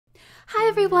Hi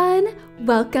everyone!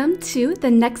 Welcome to the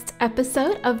next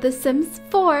episode of The Sims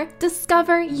 4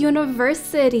 Discover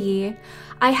University.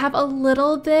 I have a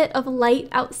little bit of light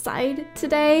outside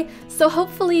today, so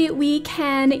hopefully we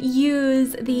can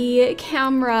use the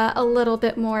camera a little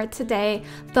bit more today,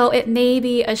 though it may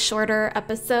be a shorter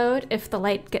episode if the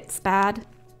light gets bad.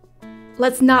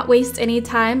 Let's not waste any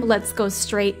time, let's go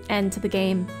straight into the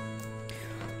game.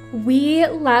 We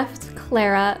left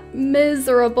Clara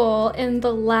miserable in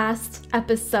the last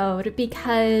episode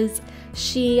because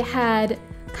she had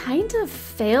kind of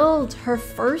failed her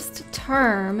first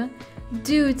term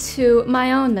due to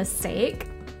my own mistake,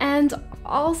 and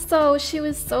also she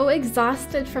was so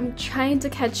exhausted from trying to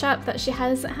catch up that she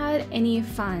hasn't had any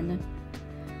fun.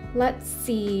 Let's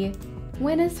see,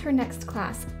 when is her next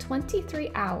class?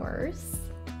 23 hours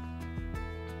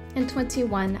and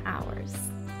 21 hours.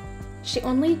 She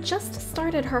only just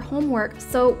started her homework,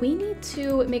 so we need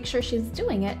to make sure she's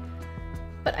doing it.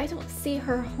 But I don't see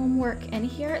her homework in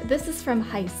here. This is from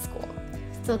high school,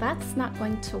 so that's not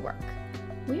going to work.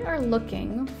 We are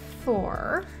looking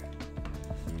for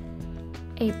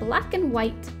a black and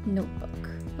white notebook.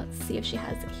 Let's see if she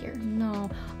has it here. No.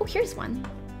 Oh, here's one.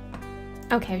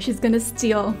 Okay, she's gonna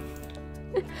steal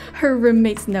her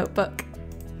roommate's notebook.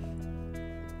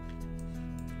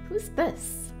 Who's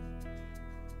this?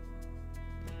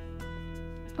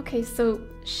 Okay, so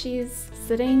she's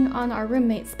sitting on our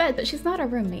roommate's bed, but she's not a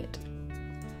roommate.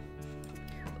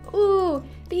 Ooh,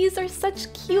 these are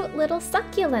such cute little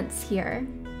succulents here.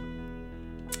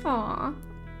 Aww.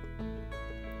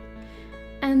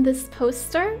 And this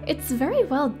poster, it's very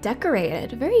well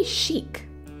decorated, very chic.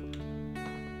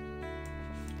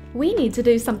 We need to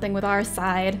do something with our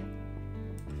side.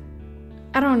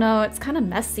 I don't know, it's kind of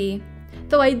messy.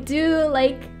 Though I do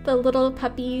like the little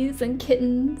puppies and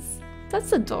kittens.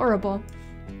 That's adorable.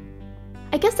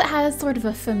 I guess it has sort of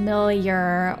a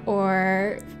familiar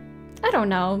or, I don't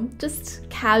know, just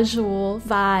casual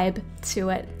vibe to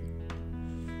it.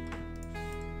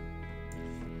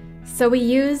 So we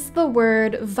use the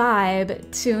word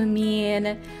vibe to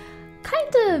mean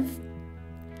kind of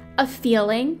a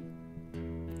feeling.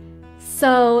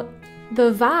 So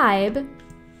the vibe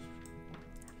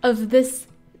of this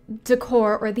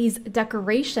decor or these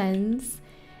decorations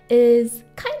is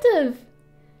kind of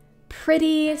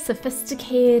pretty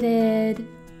sophisticated.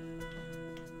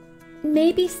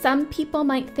 Maybe some people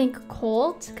might think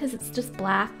cold because it's just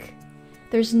black.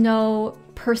 There's no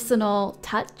personal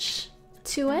touch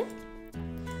to it.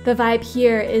 The vibe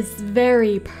here is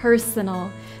very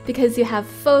personal because you have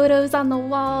photos on the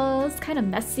walls, kind of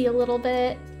messy a little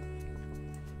bit.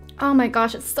 Oh my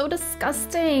gosh, it's so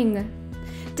disgusting.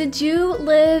 Did you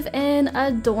live in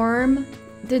a dorm?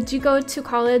 Did you go to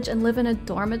college and live in a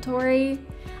dormitory?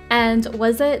 And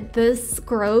was it this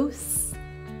gross?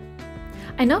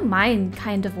 I know mine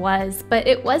kind of was, but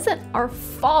it wasn't our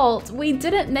fault. We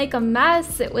didn't make a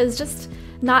mess. It was just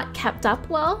not kept up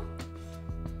well.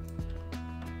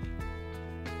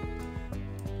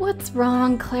 What's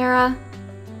wrong, Clara?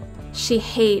 She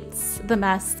hates the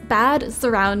mess. Bad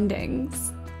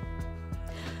surroundings.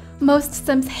 Most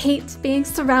Sims hate being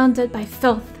surrounded by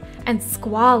filth and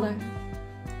squalor.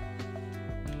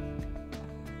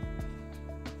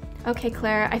 Okay,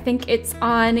 Clara, I think it's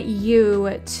on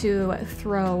you to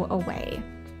throw away.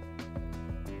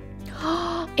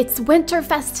 It's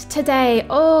Winterfest today.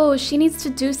 Oh, she needs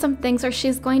to do some things or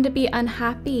she's going to be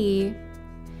unhappy.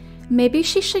 Maybe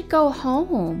she should go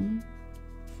home.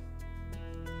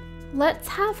 Let's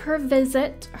have her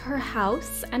visit her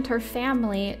house and her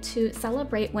family to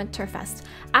celebrate Winterfest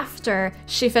after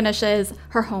she finishes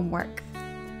her homework.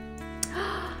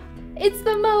 It's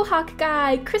the Mohawk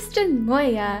guy, Christian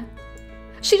Moya.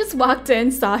 She just walked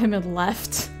in, saw him, and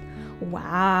left.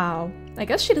 Wow, I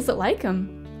guess she doesn't like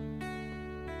him.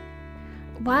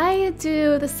 Why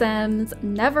do the Sims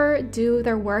never do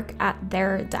their work at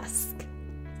their desk?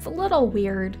 It's a little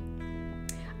weird.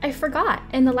 I forgot,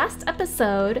 in the last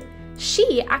episode,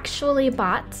 she actually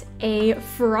bought a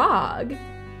frog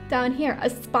down here,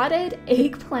 a spotted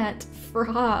eggplant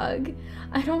frog.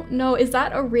 I don't know, is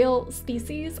that a real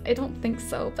species? I don't think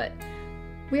so, but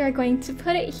we are going to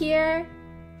put it here.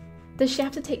 Does she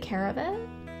have to take care of it?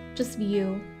 Just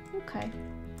view. Okay.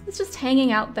 It's just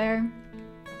hanging out there.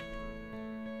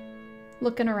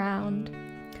 Looking around.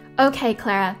 Okay,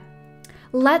 Clara.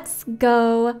 Let's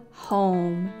go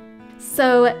home.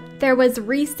 So there was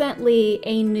recently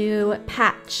a new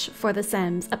patch for The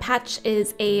Sims. A patch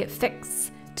is a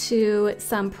fix to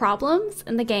some problems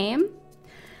in the game.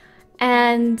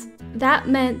 And that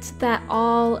meant that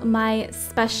all my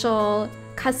special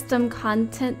custom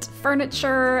content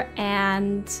furniture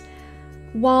and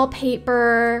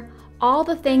wallpaper, all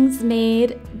the things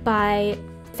made by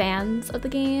fans of the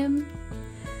game.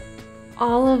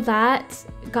 All of that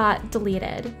got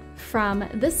deleted from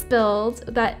this build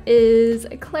that is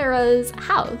Clara's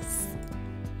house.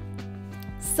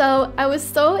 So I was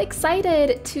so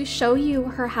excited to show you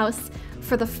her house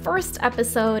for the first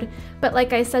episode, but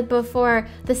like I said before,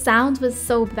 the sound was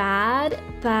so bad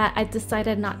that I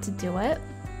decided not to do it.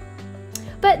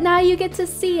 But now you get to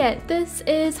see it. This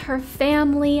is her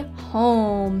family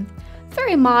home.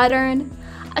 Very modern.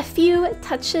 A few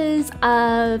touches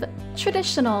of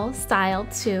traditional style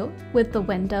too, with the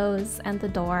windows and the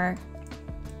door.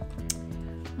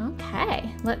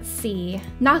 Okay, let's see.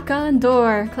 Knock on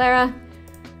door, Clara.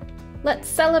 Let's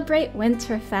celebrate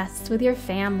Winterfest with your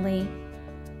family.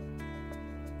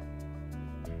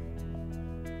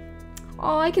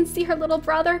 Oh, I can see her little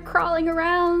brother crawling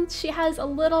around. She has a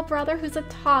little brother who's a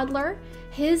toddler.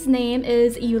 His name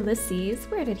is Ulysses.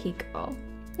 Where did he go?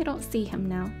 I don't see him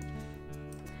now.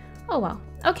 Oh well,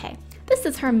 okay. This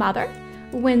is her mother,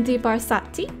 Wendy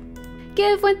Barsati.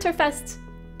 Give Winterfest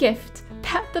gift,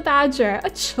 Pat the Badger, a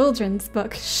children's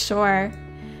book, sure.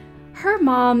 Her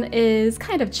mom is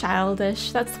kind of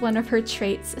childish. That's one of her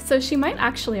traits, so she might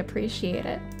actually appreciate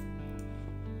it.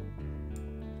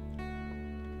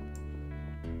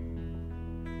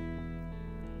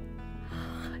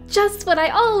 Just what I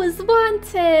always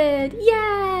wanted!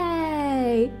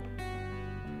 Yay!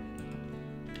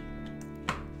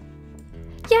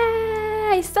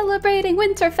 Yay! Celebrating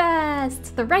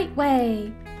Winterfest the right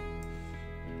way!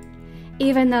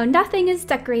 Even though nothing is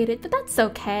decorated, but that's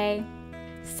okay.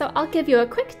 So I'll give you a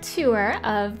quick tour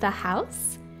of the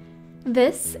house.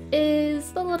 This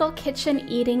is the little kitchen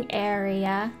eating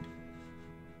area.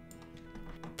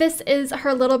 This is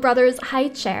her little brother's high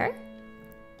chair.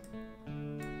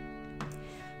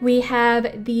 We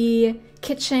have the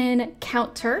kitchen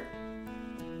counter.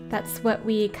 That's what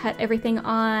we cut everything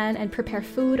on and prepare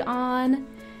food on.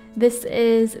 This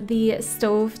is the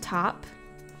stove top.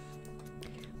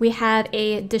 We have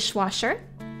a dishwasher,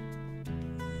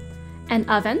 an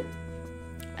oven,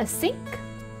 a sink,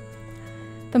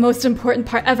 the most important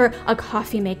part ever, a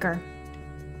coffee maker,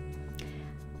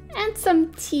 and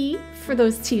some tea for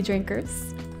those tea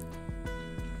drinkers,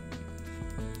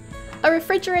 a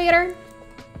refrigerator,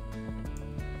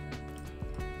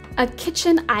 a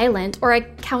kitchen island or a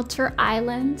counter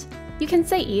island. You can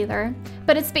say either,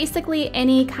 but it's basically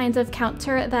any kind of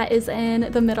counter that is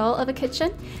in the middle of a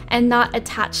kitchen and not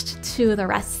attached to the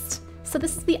rest. So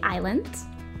this is the island.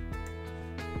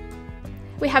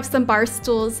 We have some bar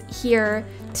stools here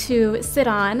to sit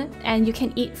on, and you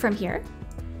can eat from here.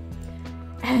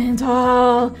 And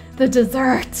all the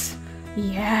dessert.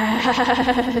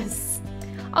 Yes.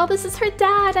 Oh, this is her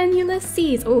dad and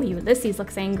Ulysses. Oh, Ulysses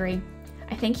looks angry.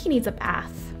 I think he needs a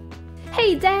bath.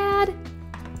 Hey, Dad!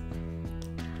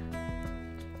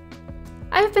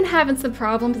 I've been having some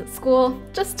problems at school,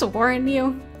 just to warn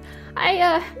you.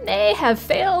 I may have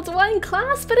failed one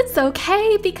class, but it's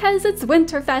okay because it's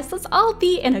Winterfest. Let's all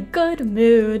be in a good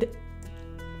mood.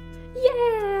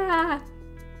 Yeah!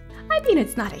 I mean,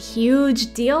 it's not a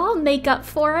huge deal. I'll make up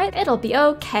for it. It'll be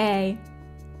okay.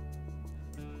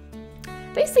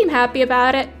 They seem happy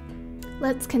about it.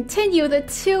 Let's continue the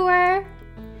tour.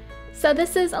 So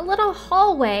this is a little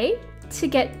hallway to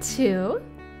get to.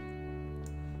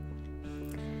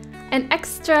 An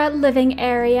extra living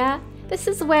area. This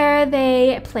is where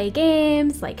they play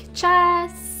games like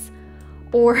chess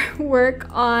or work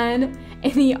on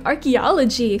any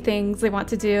archaeology things they want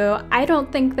to do. I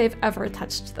don't think they've ever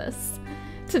touched this,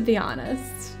 to be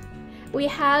honest. We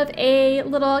have a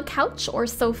little couch or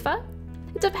sofa.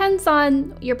 It depends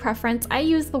on your preference. I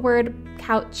use the word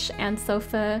couch and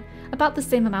sofa about the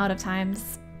same amount of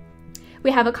times.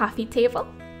 We have a coffee table,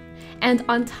 and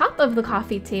on top of the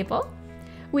coffee table,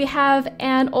 we have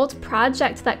an old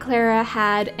project that Clara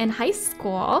had in high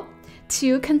school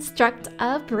to construct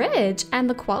a bridge, and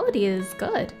the quality is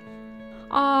good.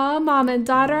 Aw, mom and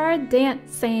daughter are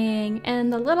dancing in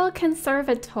the little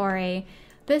conservatory.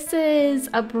 This is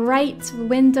a bright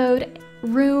windowed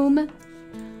room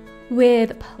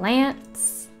with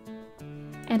plants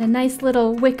and a nice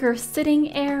little wicker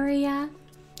sitting area.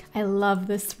 I love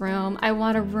this room. I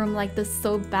want a room like this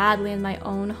so badly in my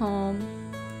own home.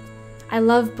 I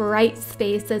love bright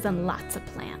spaces and lots of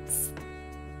plants.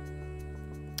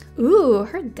 Ooh,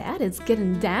 her dad is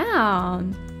getting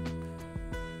down.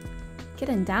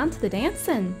 Getting down to the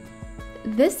dancing.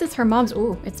 This is her mom's,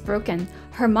 ooh, it's broken.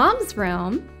 Her mom's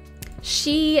room.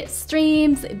 She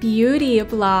streams beauty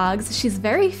vlogs. She's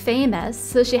very famous,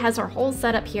 so she has her whole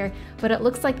setup here, but it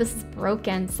looks like this is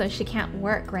broken, so she can't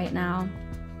work right now.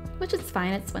 which is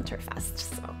fine, it's Winterfest,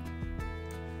 so.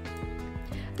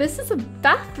 This is a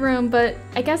bathroom, but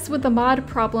I guess with the mod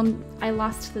problem, I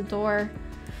lost the door.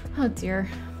 Oh dear.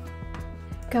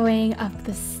 Going up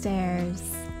the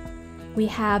stairs, we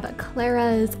have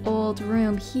Clara's old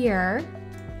room here.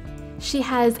 She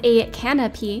has a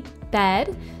canopy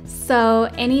bed, so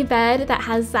any bed that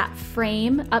has that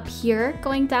frame up here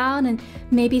going down and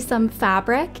maybe some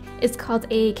fabric is called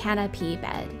a canopy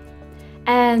bed.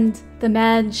 And the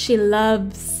man she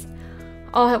loves.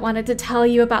 Oh, I wanted to tell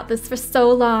you about this for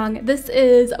so long. This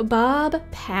is Bob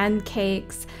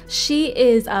Pancakes. She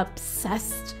is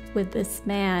obsessed with this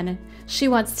man. She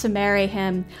wants to marry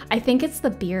him. I think it's the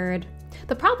beard.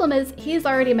 The problem is he's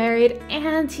already married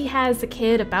and he has a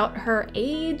kid about her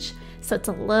age, so it's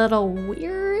a little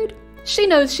weird. She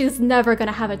knows she's never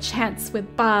gonna have a chance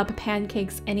with Bob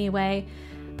Pancakes anyway,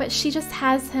 but she just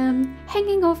has him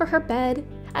hanging over her bed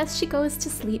as she goes to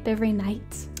sleep every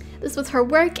night. This was her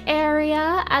work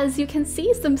area. As you can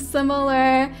see, some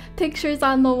similar pictures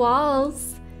on the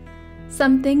walls.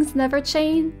 Some things never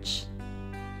change.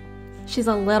 She's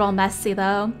a little messy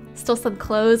though. Still some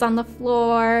clothes on the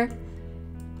floor,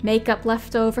 makeup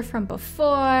left over from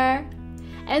before,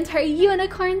 and her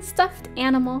unicorn stuffed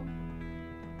animal.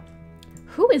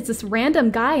 Who is this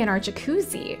random guy in our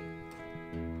jacuzzi?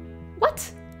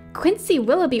 What? Quincy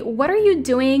Willoughby, what are you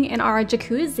doing in our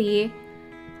jacuzzi?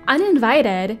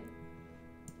 Uninvited.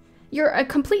 You're a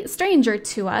complete stranger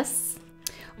to us.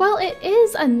 Well, it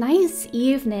is a nice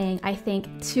evening, I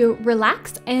think, to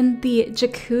relax in the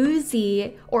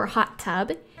jacuzzi or hot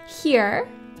tub here.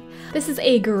 This is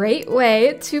a great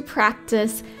way to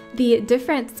practice the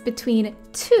difference between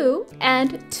to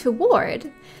and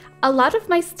toward. A lot of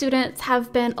my students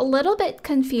have been a little bit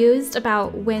confused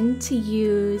about when to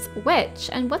use which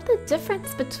and what the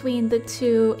difference between the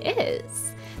two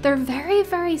is. They're very,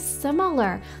 very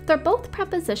similar. They're both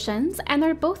prepositions and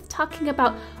they're both talking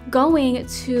about going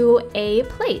to a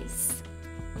place.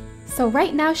 So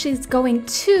right now she's going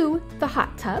to the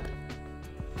hot tub.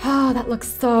 Oh, that looks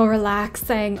so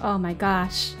relaxing. Oh my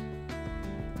gosh.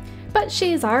 But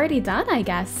she's already done, I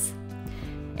guess.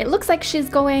 It looks like she's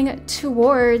going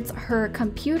towards her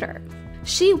computer.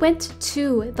 She went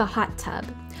to the hot tub.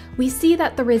 We see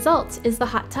that the result is the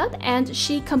hot tub and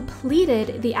she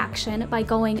completed the action by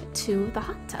going to the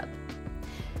hot tub.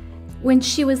 When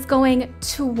she was going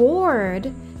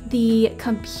toward the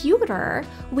computer,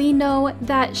 we know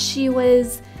that she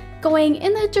was going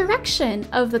in the direction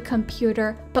of the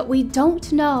computer, but we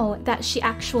don't know that she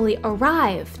actually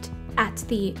arrived at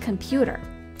the computer.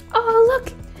 Oh,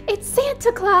 look, it's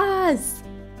Santa Claus!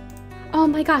 Oh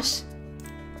my gosh.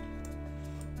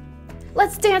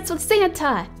 Let's dance with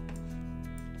Santa!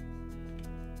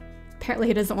 Apparently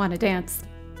he doesn't want to dance.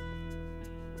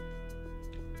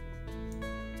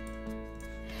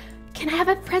 Can I have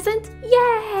a present?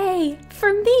 Yay!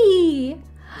 For me!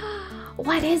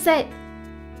 What is it?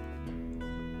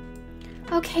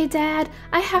 Okay, Dad,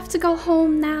 I have to go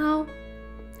home now.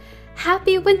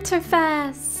 Happy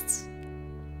Winterfest!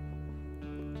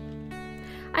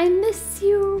 I miss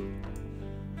you.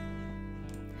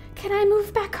 Can I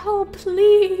move back home,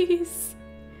 please?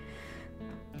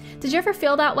 Did you ever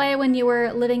feel that way when you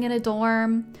were living in a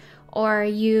dorm or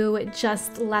you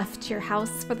just left your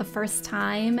house for the first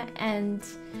time and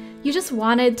you just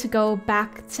wanted to go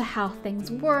back to how things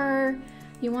were?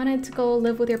 You wanted to go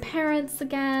live with your parents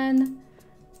again?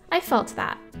 I felt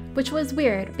that, which was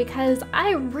weird because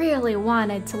I really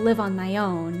wanted to live on my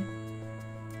own.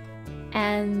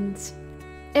 And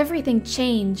everything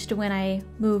changed when I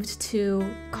moved to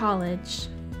college.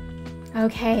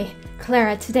 Okay,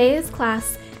 Clara, today is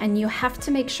class and you have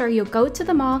to make sure you go to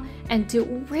the mall and do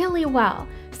really well.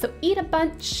 So eat a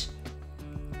bunch.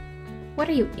 What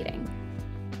are you eating?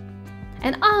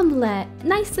 An omelet,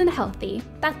 nice and healthy.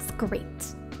 That's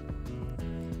great.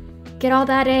 Get all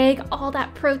that egg, all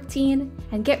that protein,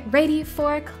 and get ready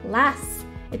for class.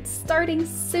 It's starting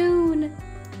soon.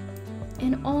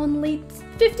 In only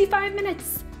 55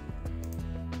 minutes.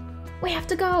 We have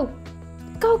to go.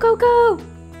 Go, go, go.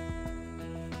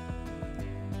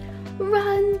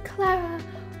 Run, Clara,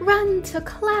 run to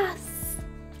class.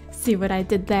 See what I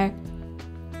did there?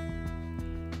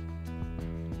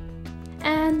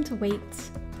 And wait.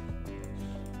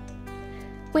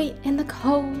 Wait in the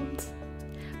cold.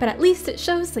 But at least it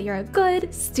shows that you're a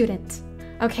good student.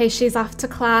 Okay, she's off to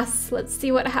class. Let's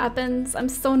see what happens. I'm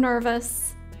so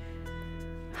nervous.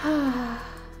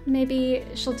 Maybe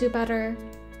she'll do better.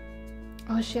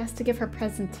 Oh, she has to give her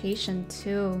presentation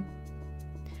too.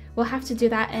 We'll have to do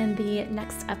that in the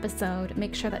next episode.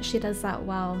 Make sure that she does that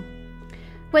well.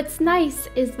 What's nice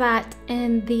is that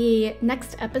in the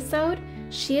next episode,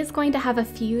 she is going to have a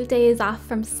few days off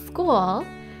from school.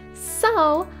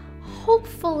 So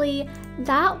hopefully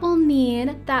that will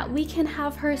mean that we can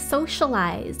have her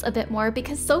socialize a bit more,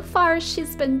 because so far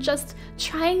she's been just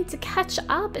trying to catch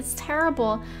up. It's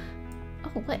terrible.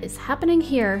 Oh, what is happening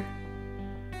here?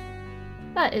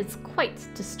 That is quite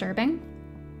disturbing.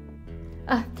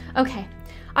 Okay.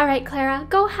 All right, Clara,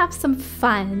 go have some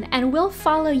fun, and we'll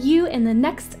follow you in the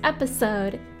next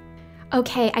episode.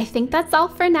 Okay, I think that's all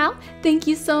for now. Thank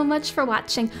you so much for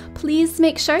watching. Please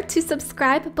make sure to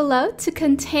subscribe below to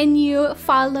continue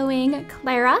following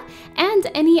Clara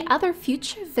and any other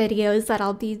future videos that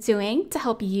I'll be doing to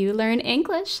help you learn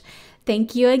English.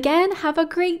 Thank you again. Have a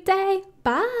great day.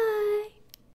 Bye.